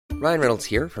Ryan Reynolds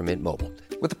here from Mint Mobile.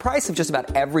 With the price of just about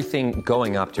everything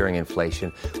going up during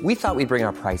inflation, we thought we'd bring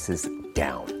our prices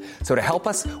down. So to help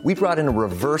us, we brought in a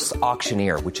reverse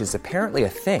auctioneer, which is apparently a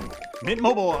thing. Mint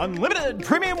Mobile Unlimited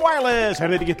Premium Wireless. How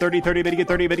to get 30, 30, bit to get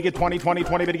 30, bit to get 20, 20,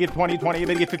 20, bit to get 20, 20,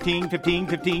 bit to get 15, 15,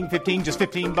 15, 15, just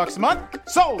 $15 a month?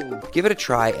 Sold! Give it a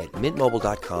try at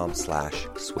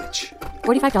mintmobile.com/switch.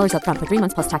 $45 up front for 3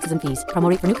 months plus taxes and fees. Promo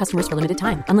rate for new customers for limited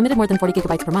time. Unlimited more than 40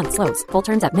 gigabytes per month. Slows full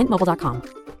terms at mintmobile.com.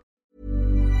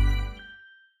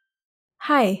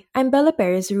 Hi, I'm Bella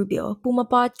Perez Rubio, Puma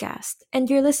Podcast, and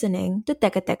you're listening to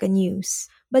Teka Teka News.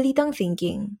 Balitang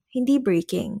thinking, hindi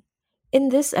breaking. In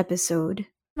this episode,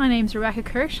 my name's Rebecca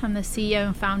Kirsch. I'm the CEO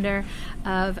and founder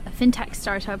of a fintech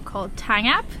startup called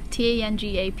TangApp,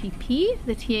 T-A-N-G-A-P-P.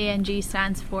 The T-A-N-G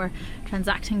stands for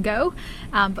Transact and Go,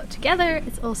 but together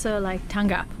it's also like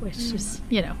Tanggap, which is,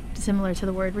 similar to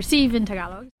the word receive in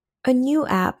Tagalog. A new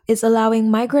app is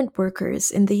allowing migrant workers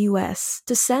in the US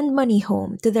to send money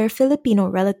home to their Filipino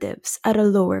relatives at a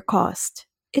lower cost.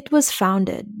 It was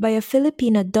founded by a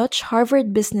Filipina-Dutch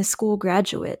Harvard Business School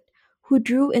graduate who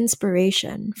drew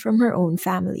inspiration from her own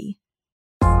family.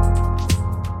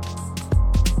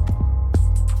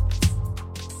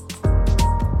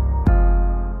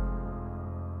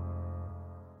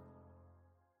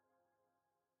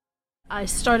 I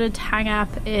started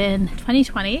TangApp in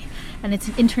 2020, and it's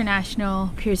an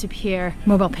international peer-to-peer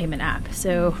mobile payment app.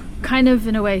 So kind of,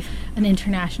 in a way, an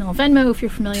international Venmo, if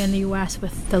you're familiar in the US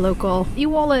with the local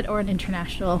e-wallet, or an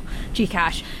international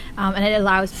GCash. And it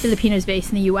allows Filipinos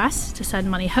based in the US to send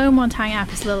money home on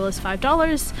TangApp as little as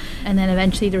 $5, and then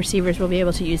eventually the receivers will be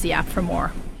able to use the app for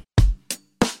more.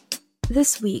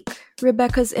 This week,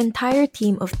 Rebecca's entire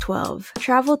team of 12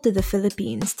 traveled to the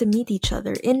Philippines to meet each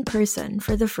other in person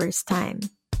for the first time.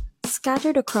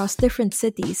 Scattered across different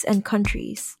cities and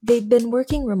countries, they'd been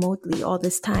working remotely all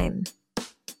this time.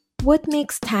 What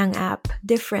makes TangApp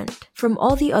different from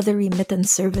all the other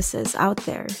remittance services out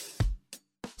there?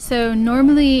 So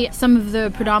normally some of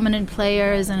the predominant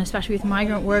players, and especially with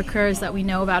migrant workers that we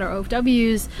know about, are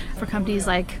OFWs. For companies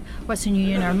like Western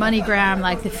Union or MoneyGram,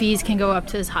 like the fees can go up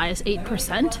to as high as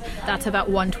 8%. That's about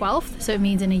 1/12. So it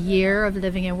means in a year of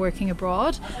living and working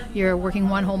abroad, you're working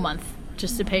one whole month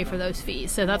just to pay for those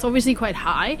fees. So that's obviously quite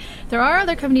high. There are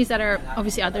other companies that are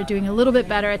obviously out there doing a little bit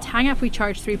better. At TangApp, we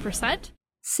charge 3%.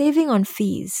 Saving on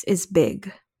fees is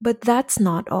big, but that's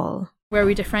not all. Where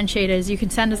we differentiate is you can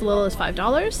send as little as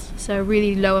 $5, so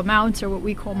really low amounts, or what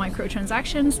we call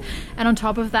microtransactions. And on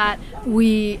top of that,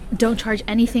 we don't charge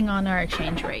anything on our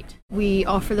exchange rate. We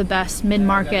offer the best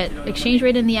mid-market exchange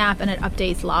rate in the app, and it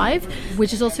updates live,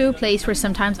 which is also a place where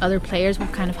sometimes other players will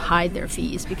kind of hide their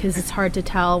fees, because it's hard to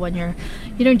tell when you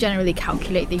don't generally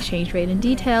calculate the exchange rate in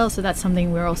detail. So that's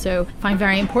something we also find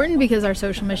very important, because our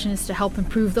social mission is to help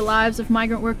improve the lives of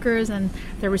migrant workers and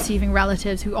their receiving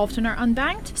relatives who often are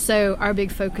unbanked. So our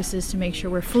big focus is to make sure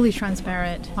we're fully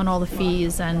transparent on all the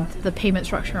fees and the payment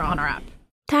structure on our app.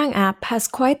 TangApp has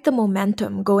quite the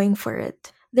momentum going for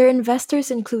it. Their investors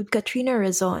include Katrina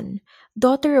Razon,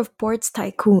 daughter of ports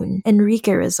tycoon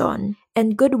Enrique Razon,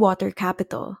 and Goodwater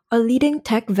Capital, a leading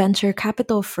tech venture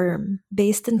capital firm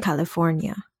based in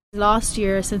California. Last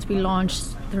year, since we launched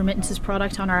the remittances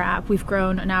product on our app, we've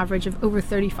grown an average of over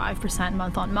 35%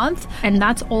 month on month, and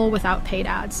that's all without paid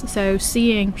ads. So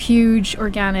seeing huge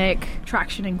organic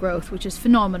traction and growth, which is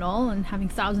phenomenal, and having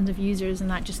thousands of users,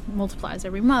 and that just multiplies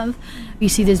every month. We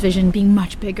see this vision being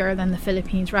much bigger than the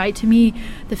Philippines, right? To me,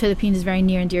 the Philippines is very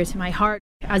near and dear to my heart.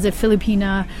 As a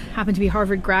Filipina, happened to be a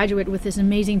Harvard graduate with this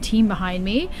amazing team behind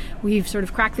me, we've sort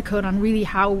of cracked the code on really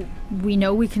how we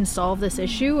know we can solve this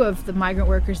issue of the migrant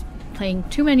workers paying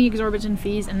too many exorbitant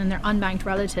fees and then their unbanked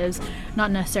relatives not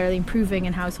necessarily improving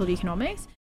in household economics.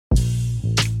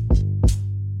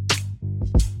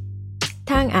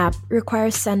 TangApp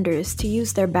requires senders to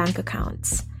use their bank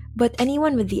accounts, but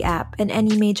anyone with the app and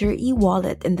any major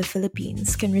e-wallet in the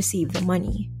Philippines can receive the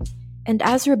money. And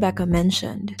as Rebecca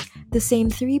mentioned, the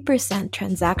same 3%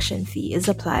 transaction fee is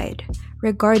applied,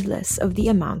 regardless of the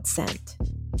amount sent.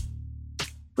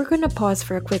 We're gonna pause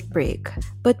for a quick break,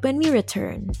 but when we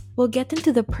return, we'll get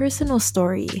into the personal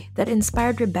story that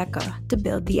inspired Rebecca to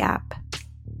build the app.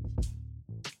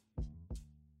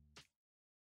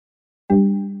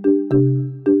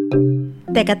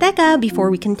 Teka, before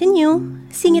we continue,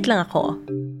 singit lang ako.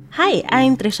 Hi,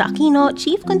 I'm Trisha Aquino,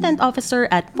 Chief Content Officer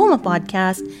at Puma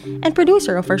Podcast and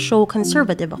producer of our show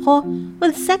Conservative Ako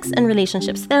with sex and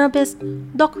relationships therapist,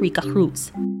 Doc Rica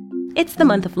Cruz. It's the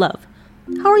month of love.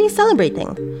 How are you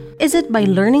celebrating? Is it by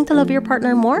learning to love your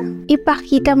partner more?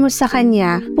 Ipakita mo sa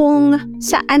kanya kung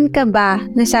saan ka ba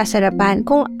nasasarapan,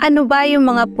 kung ano ba yung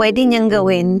mga pwede niyang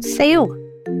gawin sa'yo.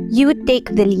 you take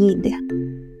the lead.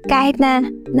 Kahit na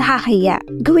nakakahiya,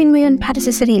 gawin mo yun para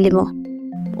sa sarili mo.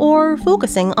 Or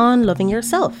focusing on loving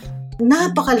yourself.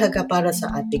 Napakalaga para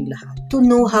sa ating lahat to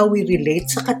know how we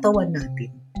relate sa katawan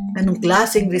natin. Anong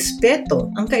klaseng respeto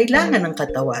ang kailangan ng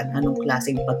katawan? Anong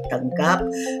klaseng pagtanggap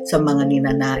sa mga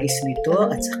ninanais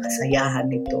nito at sa kasayahan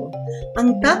nito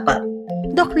ang dapat?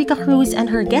 Doc Rica Cruz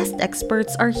and her guest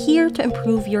experts are here to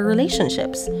improve your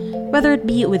relationships, whether it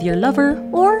be with your lover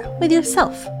or with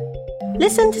yourself.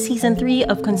 Listen to Season 3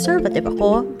 of Conservative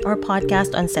Ako, our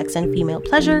podcast on sex and female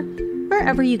pleasure,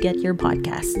 wherever you get your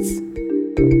podcasts.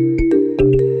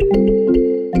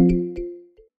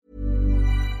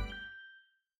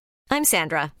 I'm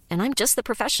Sandra, and I'm just the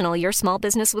professional your small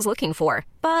business was looking for.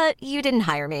 But you didn't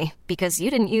hire me because you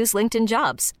didn't use LinkedIn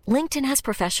Jobs. LinkedIn has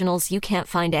professionals you can't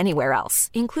find anywhere else,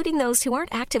 including those who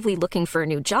aren't actively looking for a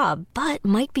new job, but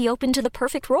might be open to the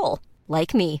perfect role,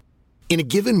 like me. In a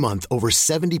given month, over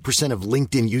 70% of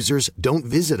LinkedIn users don't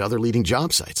visit other leading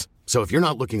job sites. So if you're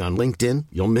not looking on LinkedIn,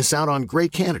 you'll miss out on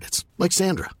great candidates like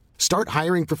Sandra. Start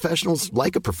hiring professionals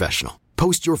like a professional.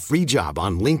 Post your free job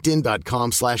on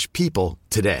linkedin.com/people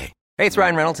today. Hey, it's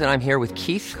Ryan Reynolds, and I'm here with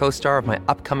Keith, co-star of my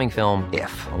upcoming film,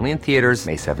 If, only in theaters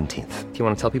May 17th. Do you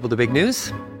want to tell people the big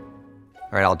news?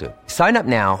 All right, I'll do it. Sign up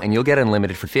now and you'll get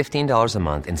unlimited for $15 a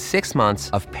month and 6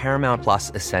 months of Paramount Plus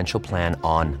Essential Plan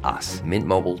on us.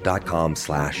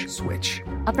 MintMobile.com/switch.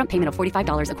 Upfront payment of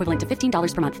 $45 equivalent to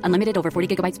 $15 per month. Unlimited over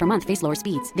 40 gigabytes per month. Face lower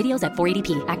speeds. Videos at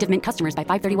 480p. Active Mint customers by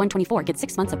 531.24 get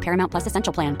 6 months of Paramount Plus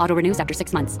Essential Plan. Auto renews after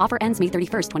 6 months. Offer ends May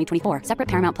 31st, 2024.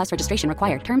 Separate Paramount Plus registration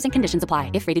required. Terms and conditions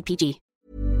apply if rated PG.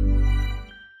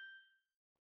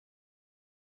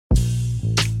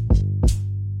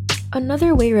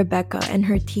 Another way Rebecca and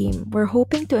her team were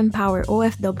hoping to empower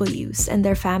OFWs and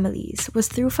their families was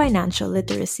through financial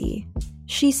literacy.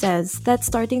 She says that's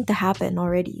starting to happen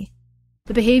already.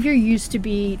 The behavior used to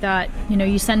be that,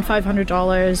 you send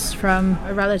 $500 from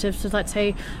a relative to, let's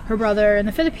say, her brother in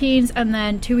the Philippines, and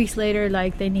then 2 weeks later,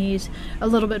 they need a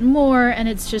little bit more, and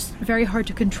it's just very hard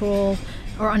to control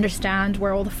or understand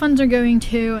where all the funds are going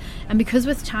to. And because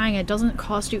with Tang, it doesn't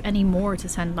cost you any more to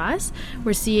send less,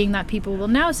 we're seeing that people will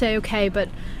now say, okay, but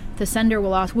the sender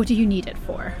will ask, what do you need it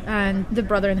for? And the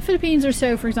brother in the Philippines or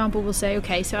so, for example, will say,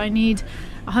 okay, so I need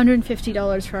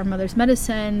 $150 for our mother's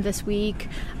medicine this week.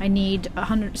 I need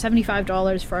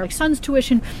 $175 for our son's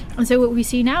tuition. And so what we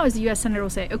see now is the US Senator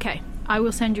will say, okay, I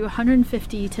will send you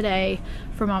 $150 today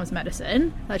for mom's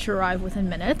medicine. That should arrive within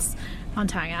minutes on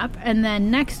Tang app. And then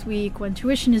next week, when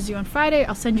tuition is due on Friday,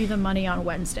 I'll send you the money on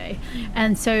Wednesday.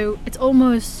 And so it's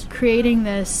almost creating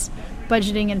this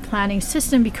budgeting and planning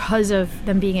system because of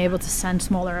them being able to send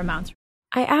smaller amounts.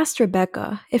 I asked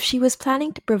Rebecca if she was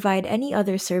planning to provide any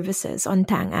other services on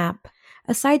Tang app.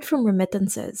 Aside from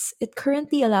remittances, it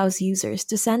currently allows users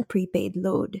to send prepaid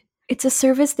load. It's a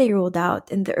service they rolled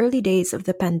out in the early days of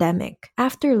the pandemic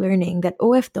after learning that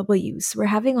OFWs were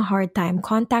having a hard time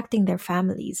contacting their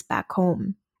families back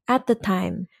home. At the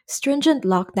time, stringent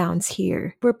lockdowns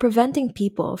here were preventing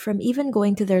people from even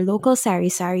going to their local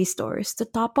sari-sari stores to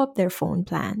top up their phone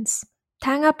plans.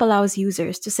 Tang app allows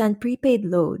users to send prepaid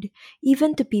load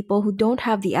even to people who don't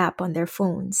have the app on their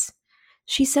phones.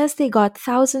 She says they got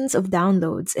thousands of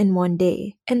downloads in one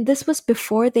day, and this was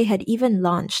before they had even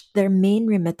launched their main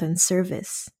remittance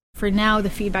service. For now, the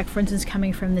feedback, for instance,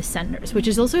 coming from the senders, which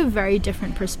is also a very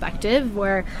different perspective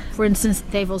where, for instance,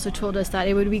 they've also told us that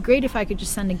it would be great if I could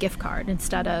just send a gift card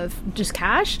instead of just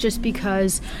cash, just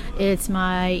because it's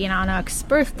my inanak's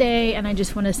birthday and I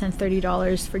just want to send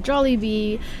 $30 for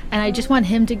Jollibee and I just want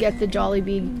him to get the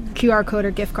Jollibee QR code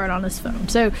or gift card on his phone.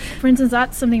 So, for instance,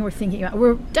 that's something we're thinking about.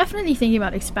 We're definitely thinking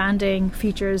about expanding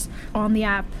features on the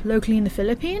app locally in the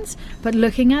Philippines, but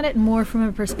looking at it more from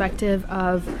a perspective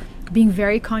of being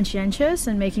very conscientious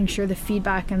and making sure the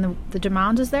feedback and the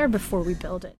demand is there before we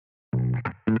build it.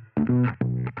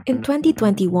 In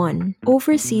 2021,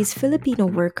 overseas Filipino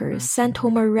workers sent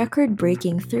home a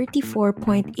record-breaking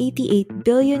 $34.88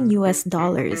 billion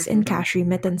in cash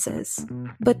remittances.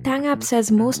 But Tang app says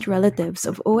most relatives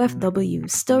of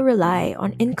OFWs still rely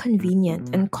on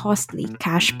inconvenient and costly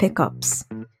cash pickups.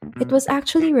 It was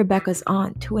actually Rebecca's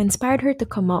aunt who inspired her to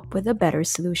come up with a better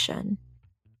solution.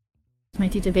 My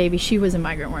tita baby, she was a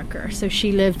migrant worker, so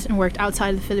she lived and worked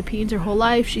outside the Philippines her whole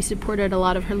life. She supported a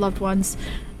lot of her loved ones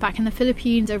back in the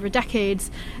Philippines over decades,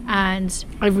 and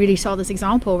I really saw this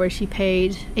example where she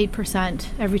paid 8%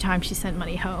 every time she sent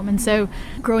money home. And so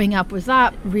growing up with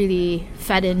that really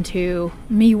fed into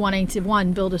me wanting to,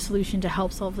 one, build a solution to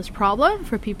help solve this problem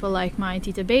for people like my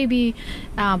tita baby,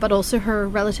 but also her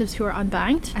relatives who are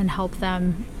unbanked and help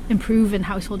them improve in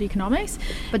household economics,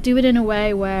 but do it in a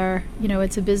way where, you know,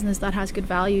 it's a business that has good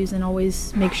values and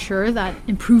always make sure that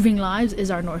improving lives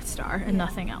is our North Star and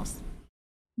nothing else.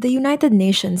 The United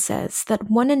Nations says that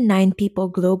 1 in 9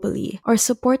 people globally are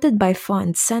supported by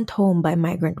funds sent home by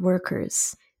migrant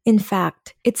workers. In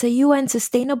fact, it's a UN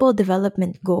Sustainable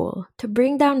Development Goal to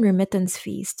bring down remittance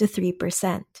fees to 3%,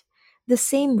 the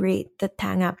same rate that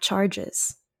TANGAP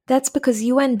charges. That's because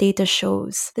UN data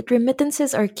shows that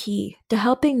remittances are key to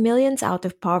helping millions out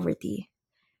of poverty.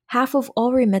 Half of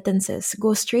all remittances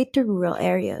go straight to rural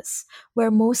areas,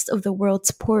 where most of the world's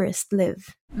poorest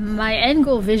live. My end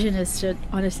goal vision is to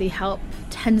honestly help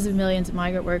tens of millions of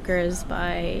migrant workers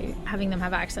by having them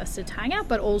have access to TANGAP,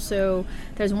 but also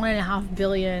there's 1.5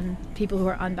 billion people who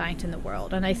are unbanked in the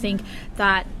world. And I think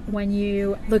that when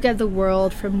you look at the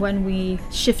world from when we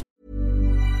shift.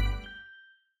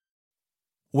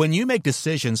 When you make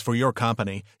decisions for your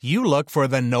company, you look for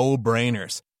the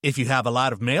no-brainers. If you have a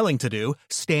lot of mailing to do,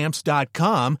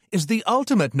 Stamps.com is the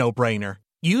ultimate no-brainer.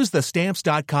 Use the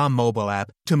Stamps.com mobile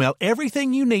app to mail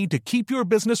everything you need to keep your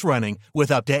business running with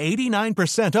up to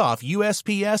 89% off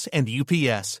USPS and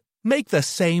UPS. Make the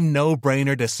same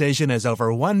no-brainer decision as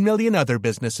over 1 million other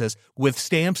businesses with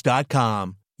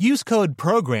Stamps.com. Use code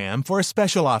PROGRAM for a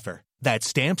special offer. That's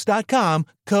Stamps.com,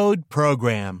 code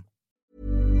PROGRAM.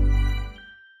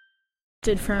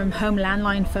 From home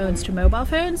landline phones to mobile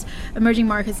phones, emerging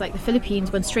markets like the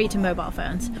Philippines went straight to mobile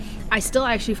phones. I still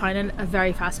actually find it a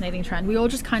very fascinating trend. We all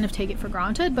just kind of take it for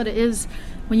granted, but it is,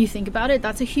 when you think about it,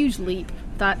 that's a huge leap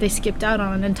that they skipped out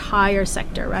on an entire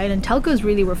sector, right? And telcos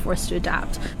really were forced to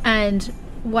adapt. And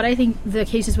what I think the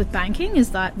case is with banking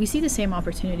is that we see the same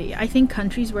opportunity. I think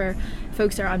countries where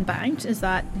folks are unbanked is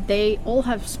that they all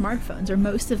have smartphones, or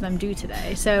most of them do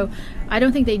today. So I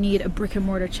don't think they need a brick and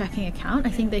mortar checking account.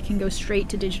 I think they can go straight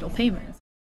to digital payments.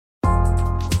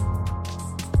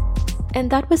 And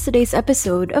that was today's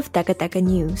episode of Teka Teka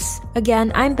News.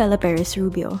 Again, I'm Bella Perez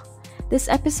Rubio. This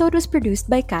episode was produced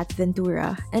by Kat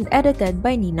Ventura and edited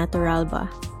by Nina Toralba.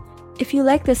 If you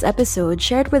like this episode,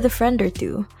 share it with a friend or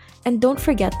two. And don't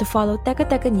forget to follow Teka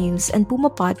Teka News and Puma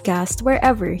Podcast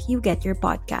wherever you get your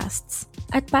podcasts.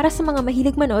 At para sa mga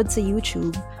mahilig manood sa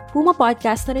YouTube, Puma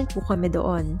Podcast na rin po kami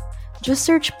doon. Just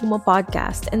search Puma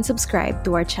Podcast and subscribe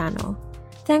to our channel.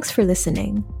 Thanks for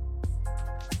listening.